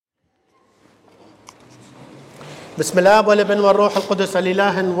بسم الاب والابن والروح القدس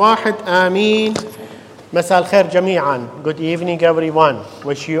الاله واحد امين. مساء الخير جميعا. Good evening everyone.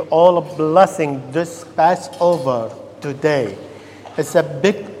 Wish you all a blessing this Passover today. It's a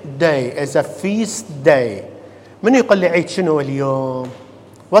big day. It's a feast day. من يقول لي عيد شنو اليوم؟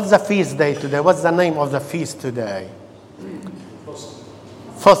 What's the feast day today? What's the name of the feast today?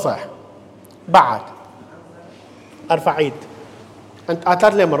 فصح. بعد ارفع ايد. انت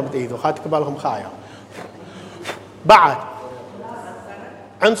قاتل لي مربط ايده خاطك بالهم خايا. بعد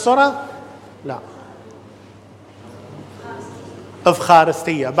عنصرة لا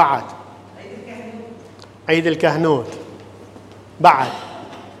افخارستية. بعد عيد الكهنوت. بعد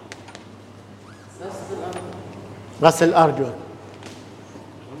غسل الأرجل.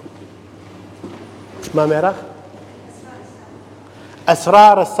 ما مرخ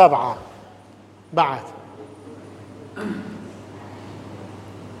أسرار السبعة. بعد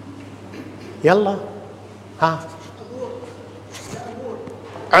يلا ها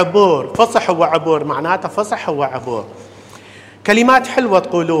عبور. فصح هو عبور، معناته فصح هو عبور. كلمات حلوة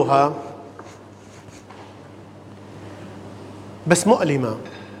تقولوها بس مؤلمة.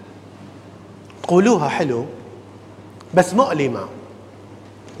 قولوها حلو بس مؤلمة.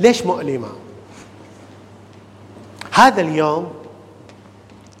 ليش مؤلمة؟ هذا اليوم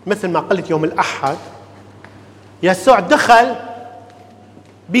مثل ما قلت يوم الأحد يسوع دخل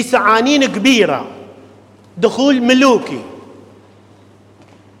بسعانين كبيرة، دخول ملوكي.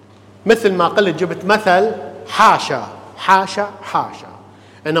 مثل ما قلت جبت مثل حاشا حاشا حاشا،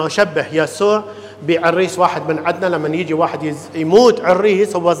 أنه أشبه يسوع بعريس واحد من عندنا. لما يجي واحد يموت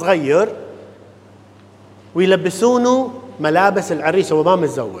عريس هو صغير ويلبسونه ملابس العريس هو ما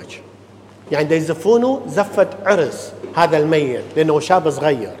متزوج، يعني دا يزفونه زفة عرس هذا الميت لأنه شاب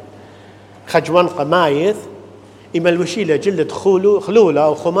صغير. خجونقة مايث يملوشي له جلد خلولة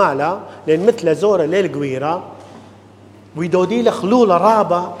وخمالة لأن مثل زورة للقويرة، ويدودي له خلولة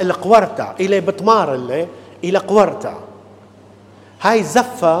رابة القورتا إلى بطمار اللي إلى قورتا. هاي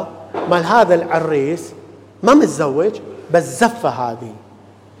زفة مال هذا العريس ما متزوج بس زفة هذه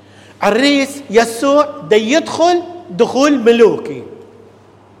عريس يسوع دا يدخل دخول ملوكي،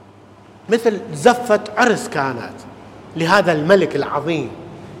 مثل زفة عرس كانت لهذا الملك العظيم.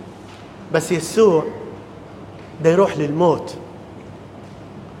 بس يسوع دا يروح للموت.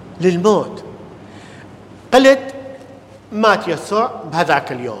 قلت مات يسوع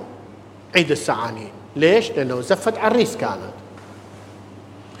بهذاك اليوم عيد السعانين. ليش؟ لأنه زفة عريس كانت.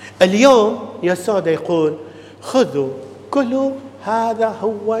 اليوم يسوع دا يقول خذوا كلوا هذا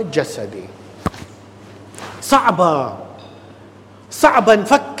هو جسدي. صعبة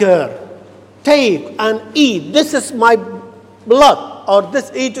نفكر. Take and eat. This is my blood, or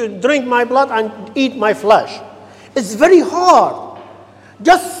drink my blood and eat my flesh. It's very hard.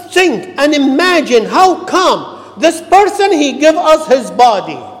 Just think and imagine how come this person he give us his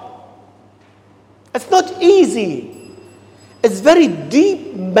body. It's not easy. It's very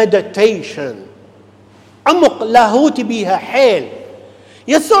deep meditation. عمق لاهوتي بيها حيل.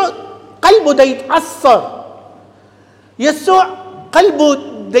 يسوع قلبه دا يتعصر، يسوع قلبه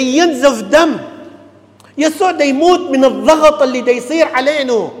دا ينزف دم، يسوع دا يموت من الضغط اللي دا يصير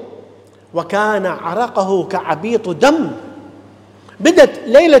علينا. وكان عرقه كعبيط دم. بدت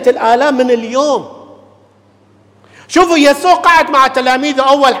ليلة الآلام من اليوم. شوفوا يسوع قعد مع تلاميذه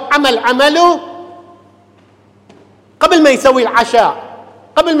أول عمله قبل ما يسوي العشاء،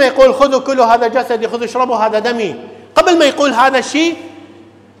 قبل ما يقول خذوا كلوا هذا جسدي، خذوا اشربوا هذا دمي، قبل ما يقول هذا الشيء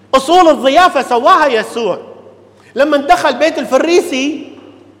أصول الضيافة سواها يسوع. لما دخل بيت الفريسي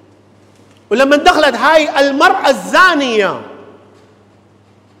ولما دخلت هاي المرأة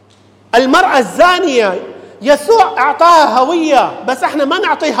الزانية يسوع أعطاها هوية. بس احنا ما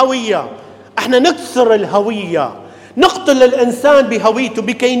نعطيه هوية، احنا نكسر الهوية، نقتل الإنسان بهويته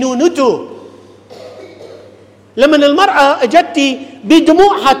بكينونته. لما المرأة اجتي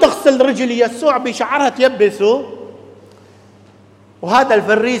بدموعها تغسل رجل يسوع بشعرها تيبسه، وهذا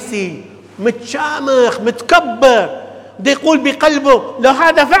الفريسي متشامخ متكبر بده يقول بقلبه لو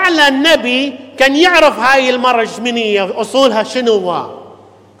هذا فعلا نبي كان يعرف هاي المرأة منية أصولها شنو.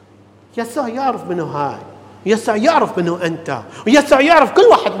 يسوع يعرف منه هاي، يسوع يعرف منه أنت، ويسوع يعرف كل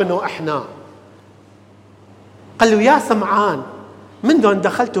واحد منه إحنا. قال له يا سمعان منذ أن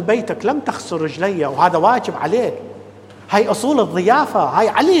دخلت بيتك لم تخسر رجلي، وهذا واجب عليك. هاي أصول الضيافة، هاي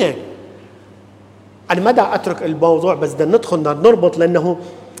عليك. أنا ما دا أترك الموضوع بس دا ندخل نربط، لأنه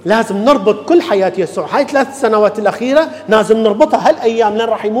لازم نربط كل حياة يسوع. هاي 3 سنوات الأخيرة لازم نربطها هالأيام لين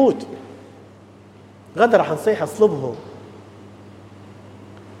راح يموت. غدا راح نصيح أصلبه.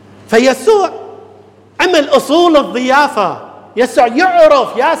 فيسوع عمل أصول الضيافة. يسوع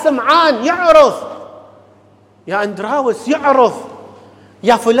يعرف، يا سمعان يعرف يا اندراوس يعرف،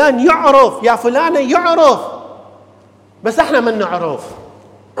 يا فلان يعرف، يا فلانة يعرف، بس احنا ما نعرف.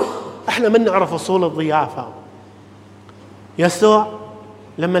 احنا ما نعرف اصول الضيافة. يسوع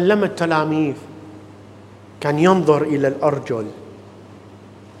لما لم التلاميذ كان ينظر إلى الأرجل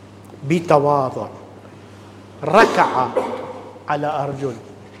بتواضع، ركع على أرجل،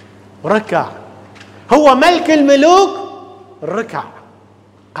 ركع. هو ملك الملوك، ركع،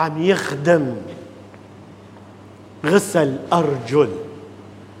 قام يخدم، غسل أرجل.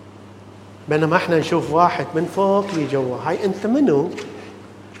 بينما احنا نشوف واحد من فوق لجوا، هاي انت منو؟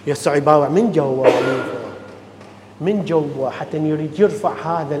 يسوع يباوع من جوا، من جوا، حتى يريد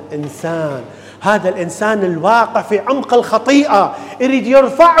يرفع هذا الإنسان الواقع في عمق الخطيئة، يريد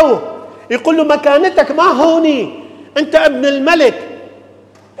يرفعه، يقول له مكانتك ما هوني، أنت ابن الملك.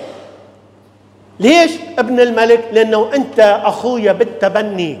 ليش ابن الملك؟ لأنه أنت أخويا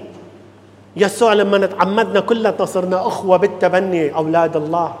بالتبني. يسوع لما نتعمدنا كلنا صرنا أخوة بالتبني، أولاد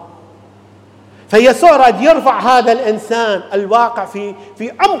الله. فيسوع راد يرفع هذا الإنسان الواقع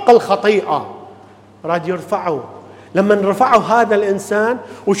في عمق الخطيئة، راد يرفعه. لما رفعوا هذا الإنسان،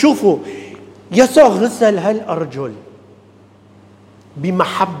 وشوفوا يسوع غسل هالأرجل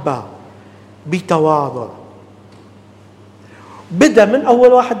بمحبة، بتواضع. بدأ من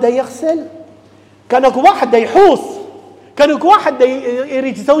أول واحد دا يغسل، كان اكو واحد دا يحوص، كان اكو واحد دا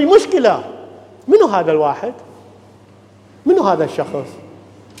يريد يسوي مشكلة. منو هذا الواحد؟ منو هذا الشخص؟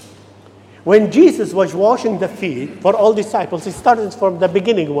 When Jesus was washing the feet for all disciples, he started from the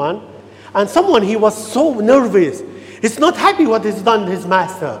beginning one, and someone, he was so nervous. He's not happy what he's done his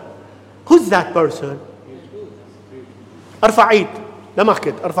master. Who's that person? ارفع ايد، لما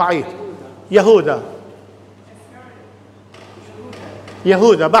احكي ارفع ايد.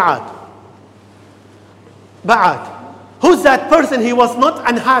 يهوذا بعد. Who's that person? He was not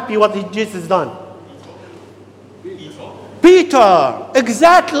unhappy what Jesus done. Peter.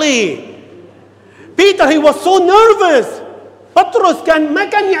 Exactly. Peter, he was so nervous. بطرس ما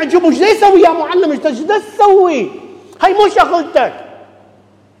كان يعجبه. ايش يسوي يا معلم؟ ايش تسوي؟ هاي مو شغلتك.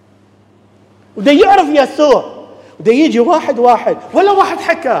 وده يعرف يسوع، وده يجي واحد ولا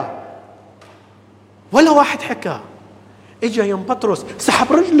واحد حكى. اجا يوم بطرس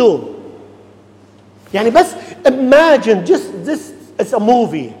سحب رجله. يعني بس imagine just this is a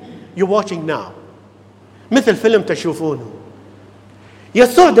movie you're watching now، مثل فيلم تشوفونه.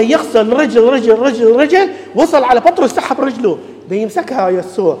 يسوع ده يغسل رجل، وصل على بطرس سحب رجله، ده يمسكها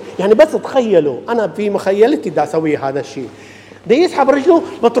يسوع. يعني بس تخيلوا، أنا في مخيلتي دا أسوي هذا الشيء. ده يسحب رجله،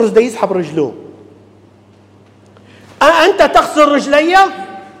 بطرس ده يسحب رجله. أنت تغسل رجلي؟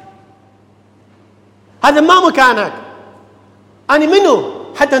 هذا ما مكانك. أنا منو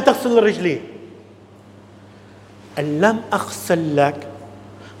حتى أن تغسل رجلي؟ إن لم أغسل لك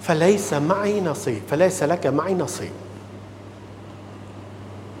فليس لك معي نصيب.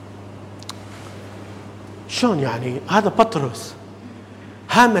 شلون يعني؟ هذا بطرس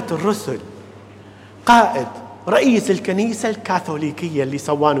هامة الرسل، قائد، رئيس الكنيسة الكاثوليكية اللي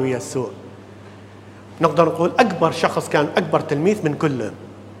سوانه يسوع. نقدر نقول أكبر شخص، كان أكبر تلميذ من كلهم.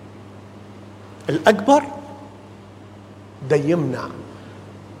 الأكبر ده يمنع،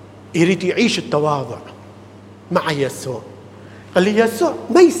 يريد يعيش التواضع مع يسوع. قال لي يسوع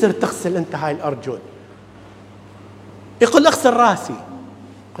ما يصير تغسل أنت هاي الأرجل. يقول اغسل راسي.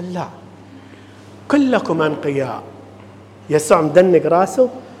 قال لا، كلكم أنقياء. يسوع مدنق راسه،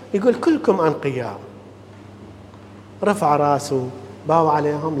 يقول كلكم أنقياء. رفع راسه، باو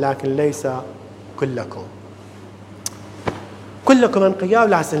عليهم، لكن ليس كلكم. كلكم أنقياء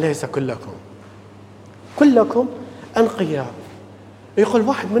لكن ليس كلكم أنقياء. يقول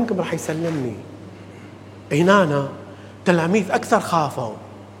واحد منكم راح يسلمني. هنا تلاميذ أكثر خافوا.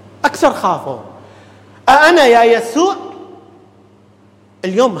 أنا يا يسوع؟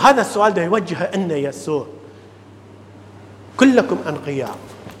 اليوم هذا السؤال ده يوجه أن يسوع، كلكم أنقياء،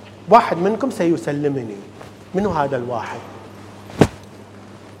 واحد منكم سيسلمني. منو هذا الواحد؟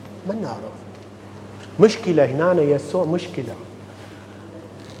 ما نعرف. مشكلة هنا يسوع، مشكلة.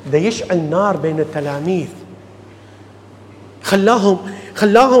 ده يشعل نار بين التلاميذ،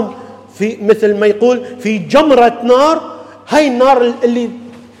 خلاهم في مثل ما يقول في جمرة نار. هاي النار اللي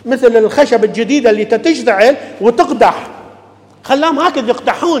مثل الخشب الجديدة اللي تشتعل وتقدح، خلاهم هكذا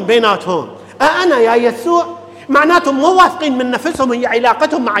يقدحون بيناتهم. أنا يا يسوع؟ معناتهم مو واثقين من نفسهم، هي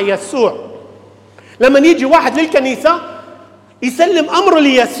علاقتهم مع يسوع. لما يجي واحد للكنيسة يسلم أمره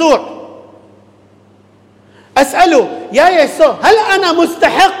ليسوع، أسأله يا يسوع هل أنا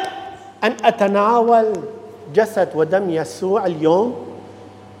مستحق أن أتناول جسد ودم يسوع اليوم؟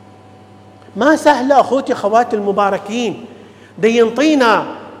 ما سهلة أخوتي خواتي المباركين. ده ينطينا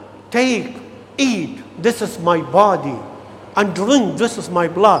take eat this is my body, and drink, this is my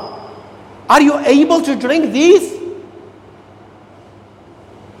blood. Are you able to drink these?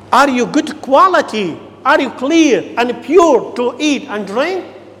 Are you good quality? Are you clear and pure to eat and drink?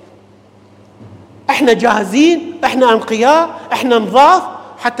 احنا جاهزين، احنا انقياء، احنا نضاف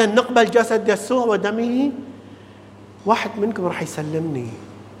حتى نقبل جسد يسوع ودمه. واحد منكم راح يسلمني.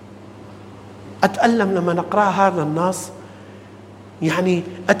 اتألم لما نقرأ هذا النص، يعني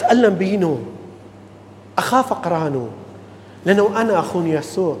اتألم بينه، اخاف اقرانه، لانه انا اخون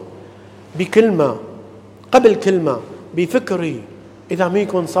يسوع بكلمة قبل كلمة، بفكري اذا ما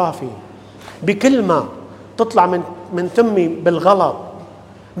يكون صافي، بكلمة تطلع من تمي بالغلط،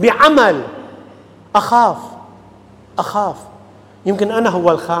 بعمل أخاف. يمكن أنا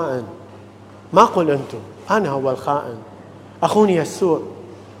هو الخائن، ما أقول أنتم، أنا هو الخائن، أخون يسوع،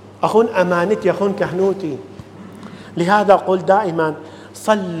 أخون أمانتي، أخون كهنوتي. لهذا أقول دائما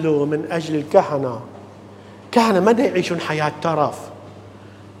صلوا من أجل الكهنة. كهنة ما يعيشون حياة ترف،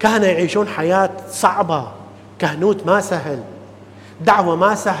 كهنة يعيشون حياة صعبة. كهنوت ما سهل، دعوة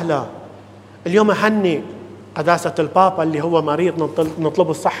ما سهلة. اليوم أهني قداسة البابا اللي هو مريض، نطلب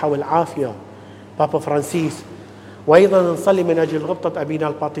الصحة والعافية، بابا فرانسيس. وأيضا نصلي من أجل غبطة أبينا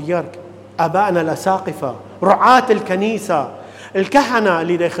البطريرك، آبائنا الأساقفة، رعاة الكنيسة، الكهنة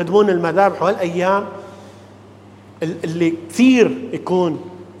اللي يخدمون المذابح والأيام اللي كثير يكون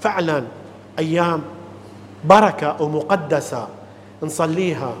فعلا أيام بركة ومقدسة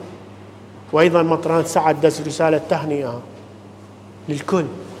نصليها. وأيضا مطران سعد دز رسالة تهنئة للكل،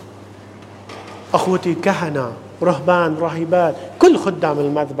 أخوتي كهنة، رهبان، راهبات، كل خدام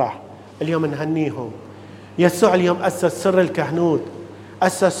المذبح اليوم نهنيهم. يسوع اليوم أسس سر الكهنوت،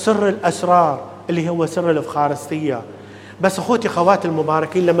 أسس سر الأسرار اللي هو سر الإفخارستية. بس أخوتي خواتي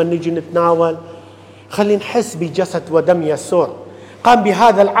المباركين، لما نيجي نتناول خلي نحس بجسد ودم يسوع. قام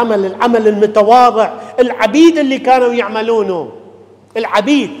بهذا العمل المتواضع. العبيد اللي كانوا يعملونه،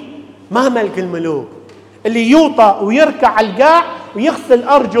 العبيد ما ملك الملوك، اللي يوطى ويركع على القاع ويغسل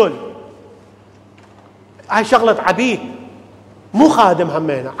أرجل، هاي شغلة عبيد، مو خادم،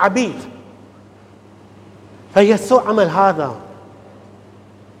 همينة عبيد. فيسوع عمل هذا،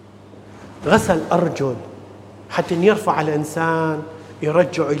 غسل أرجل حتى يرفع الإنسان،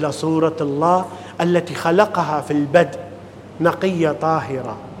 يرجع إلى صورة الله التي خلقها في البدء نقية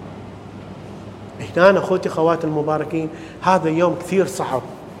طاهرة. هنا أخوتي خواتي المباركين، هذا يوم كثير صعب،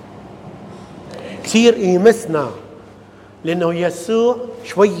 كثير يمسنا، لأنه يسوع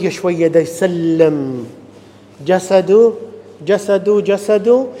شوية شوية دا يسلم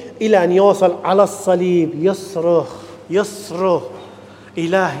جسده إلى أن يوصل على الصليب يصرخ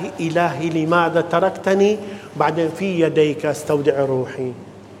إلهي إلهي لماذا تركتني؟ بعدين في يديك استودع روحي.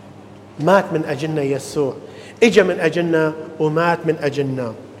 مات من أجلنا يسوع، إجا من أجلنا ومات من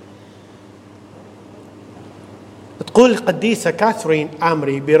أجلنا. تقول القديسة كاثرين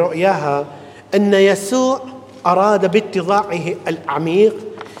آمري برؤياها أن يسوع أراد باتضاعه العميق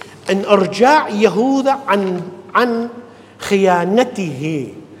أن إرجاع يهوذا عن خيانته.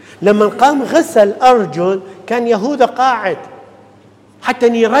 لما قام غسل أرجل كان يهوذا قاعد حتى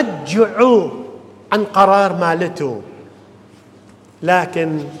يرجعوا عن قرار مالته،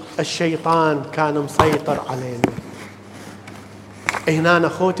 لكن الشيطان كان مسيطر علينا. هنا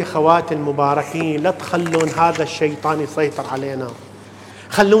أخوتي خواتي المباركين، لا تخلون هذا الشيطان يسيطر علينا.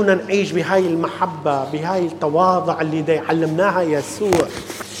 خلونا نعيش بهاي المحبة، بهاي التواضع اللي دا يعلمناها يسوع،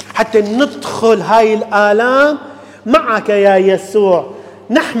 حتى ندخل هاي الآلام معك يا يسوع،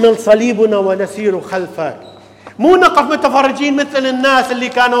 نحمل صليبنا ونسير خلفك. مو نقف متفرجين مثل الناس اللي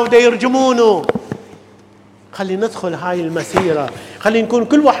كانوا دا يرجمونه. خلي ندخل هاي المسيرة، خلي نكون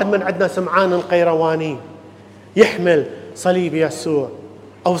كل واحد من عندنا سمعان القيرواني يحمل صليب يسوع،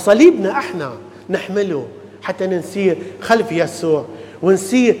 أو صليبنا احنا نحمله حتى نسير خلف يسوع،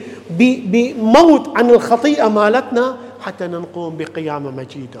 ونسير بموت عن الخطيئة مالتنا حتى نقوم بقيامة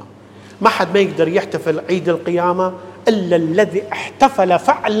مجيدة. ما حد ما يقدر يحتفل عيد القيامة إلا الذي احتفل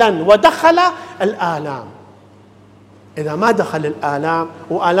فعلا ودخل الآلام. إذا ما دخل الآلام،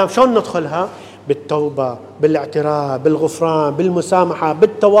 وآلام شلون ندخلها؟ بالتوبة، بالاعتراف، بالغفران، بالمسامحة،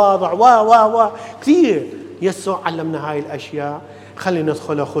 بالتواضع و كثير. يسوع علمنا هاي الأشياء. خلينا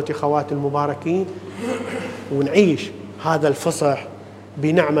ندخل أخوتي خواتي المباركين ونعيش هذا الفصح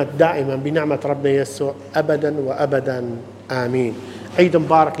بنعمة دائما، بنعمة ربنا يسوع أبدا وأبدا آمين. عيد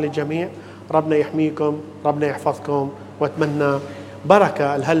مبارك للجميع، ربنا يحميكم، ربنا يحفظكم، واتمنى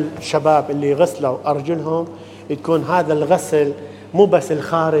بركة لهالشباب اللي غسلوا أرجلهم، تكون هذا الغسل مو بس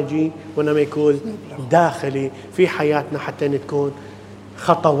الخارجي وإنما يكون داخلي في حياتنا، حتى نكون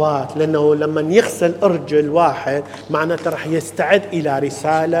خطوات، لأنه لما يغسل أرجل واحد معناته رح يستعد إلى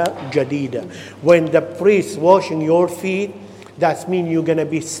رسالة جديدة. When the priest washing your feet, that means you're going to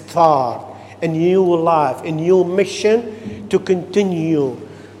be start a new life, a new mission to continue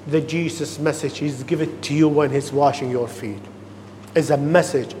the Jesus message He's given to you when He's washing your feet. It's a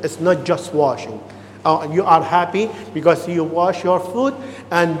message. It's not just washing. You are happy because you wash your foot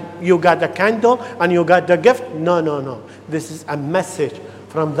and you got the candle and you got the gift. No. This is a message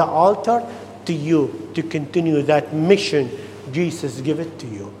from the altar to you to continue that mission Jesus give it to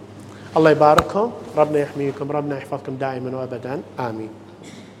you. الله يبارككم، ربنا يحميكم، ربنا يحفظكم دائما وابدا، آمين.